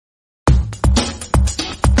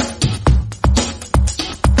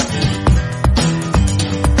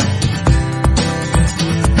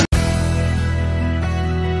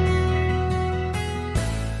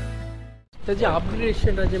तेजे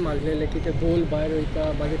अपग्रेडेशन मागलेले की ते बॉल भायर वयता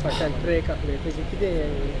मागीर फाटल्यान ट्रॅक आसले तेजे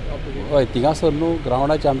कितें अपग्रेड हय थिंगासर न्हू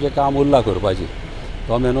ग्रावंडाचें आमचें काम उरलां करपाची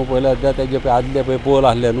तो न्हू पयले सद्या तेजे पळय आदले पळय पोल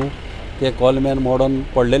आसले न्हू ते कॉलमॅन मोडोन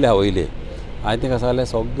पडलेले आहा वयले हांवें तेका सांगलें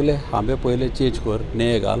सगळे खांबे पयले चेंज कर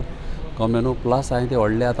नये घाल कळ्ळें न्हू प्लस हांवें ते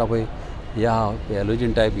व्हडले आतां पळय हे आहा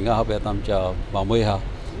एलोजीन टायप हिंगा आहा पळय आतां आमच्या बांबय आहा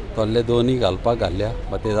तसले दोनूय घालपाक घाल्ल्या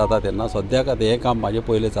मागीर ते जाता तेन्ना सद्याक आतां हें काम म्हाजें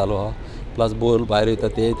पयलें चालू आहा प्लस बॉल भायर वयता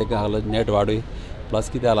ते तेका लागलो नेट वाडय प्लस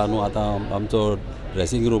कितें जाला न्हू आतां आमचो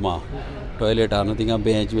ड्रेसींग रूम आहा टॉयलेट आहा न्हू थिंगा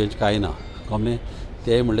बेंच कांय ना कळ्ळें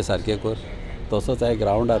तेंय म्हणलें सारकें कर तसोच हांवें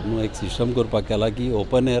ग्रावंडार न्हू एक सिस्टम करपाक केला की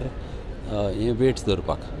ओपन एअर हे वेट्स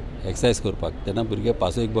धरपाक एक्सरसायज करपाक तेन्ना भुरगे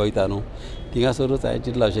पासयेक वयता न्हू थिंगासरूच हांवें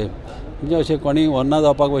चिंतलां अशें म्हणजे अशें कोणी व्हरना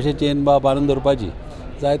जावपाक अशें चेन बांदून दवरपाची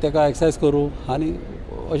जाय तेका एक्सरसायज करूं आनी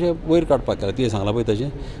अशें वयर काडपाक केलां तुवें सांगलां पळय तशें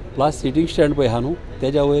प्लस सिटींग स्टँड पळय आहा न्हू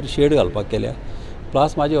तेज्या वयर शेड घालपाक केल्या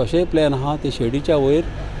प्लस म्हाजे अशेंय प्लॅन आहा ते शेडीच्या वयर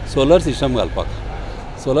सोलर सिस्टम घालपाक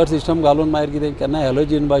सोलर सिस्टम घालून मागीर कितें केन्ना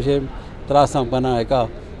हॅलोजीन भाशेन त्रास सांगपाना हेका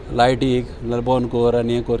लायटीक नाल्यार बंद कर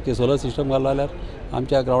आनी हें कर की सोलर सिस्टम घालो जाल्यार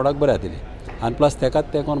आमच्या ग्रावंडाक बरें जातलें आनी प्लस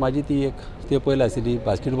तेकाच तेकोन म्हाजी ती एक ते पयली आशिल्ली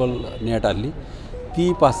बास्केटबॉल नेट आहली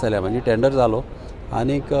ती पास जाल्या म्हणजे टेंडर जालो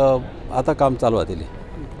आनीक आतां काम चालू जातलें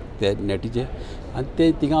ते नेटीचें आनी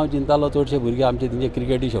ते थिंगा हांव चिंतालो चडशे भुरगे आमचे थिंगे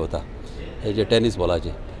क्रिकेटी शेवता हेजे टेनीस बॉलाचे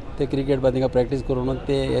ते क्रिकेट बा थिंगा प्रॅक्टीस करून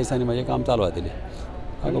ते ह्या दिसांनी म्हाजें काम चालू जातलें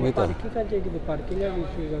हांगा वयता हय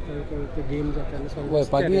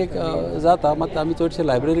पार्किंग एक जाता मात आमी चडशे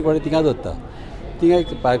लायब्ररी कडेन थिंगा दवरता थिंगा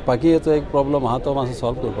एक पार्किंगेचो एक प्रॉब्लम आहा तो मातसो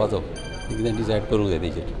सॉल्व करपाचो कितें डिसायड करूंक जाय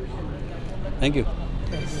तेजेर thank you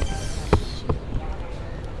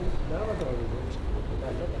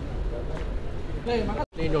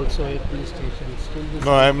also at police station still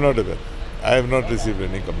No, I am not aware. I have not received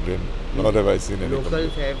any complaint, nor have I seen any Locals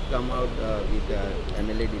complaint. have come out with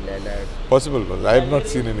MLA Delilah. Possible, but I have not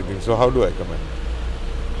seen anything. So how do I comment?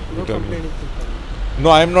 no complaint. No,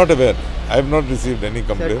 I am not aware. I have not received any Sir,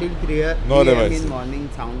 complaint. till 3 Nor have I a.m. in seen. morning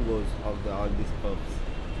sound goes of all these pubs.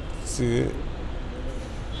 See,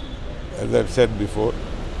 as I have said before,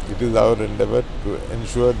 it is our endeavour to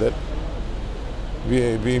ensure that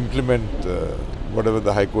we implement whatever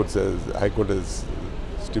the High Court says, High Court has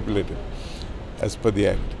stipulated as per the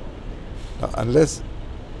Act. Now, unless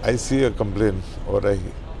I see a complaint or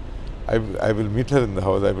I will meet her in the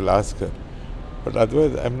house, I will ask her. But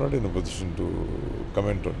otherwise, I am not in a position to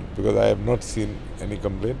comment on it because I have not seen any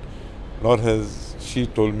complaint, nor has she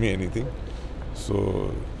told me anything.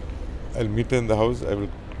 So, I'll meet her in the house, I will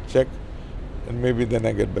check, and maybe then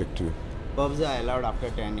I get back to you. Pubs are allowed after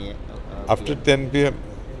 10 a.m. After 10 p.m.,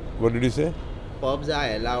 what did you say? Pubs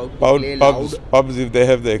are allowed to play loud. Pubs, if they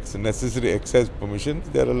have the necessary excise permissions,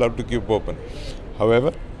 they are allowed to keep open.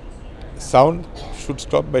 However, sound should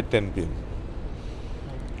stop by 10 p.m.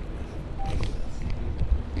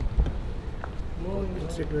 No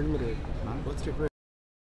statement.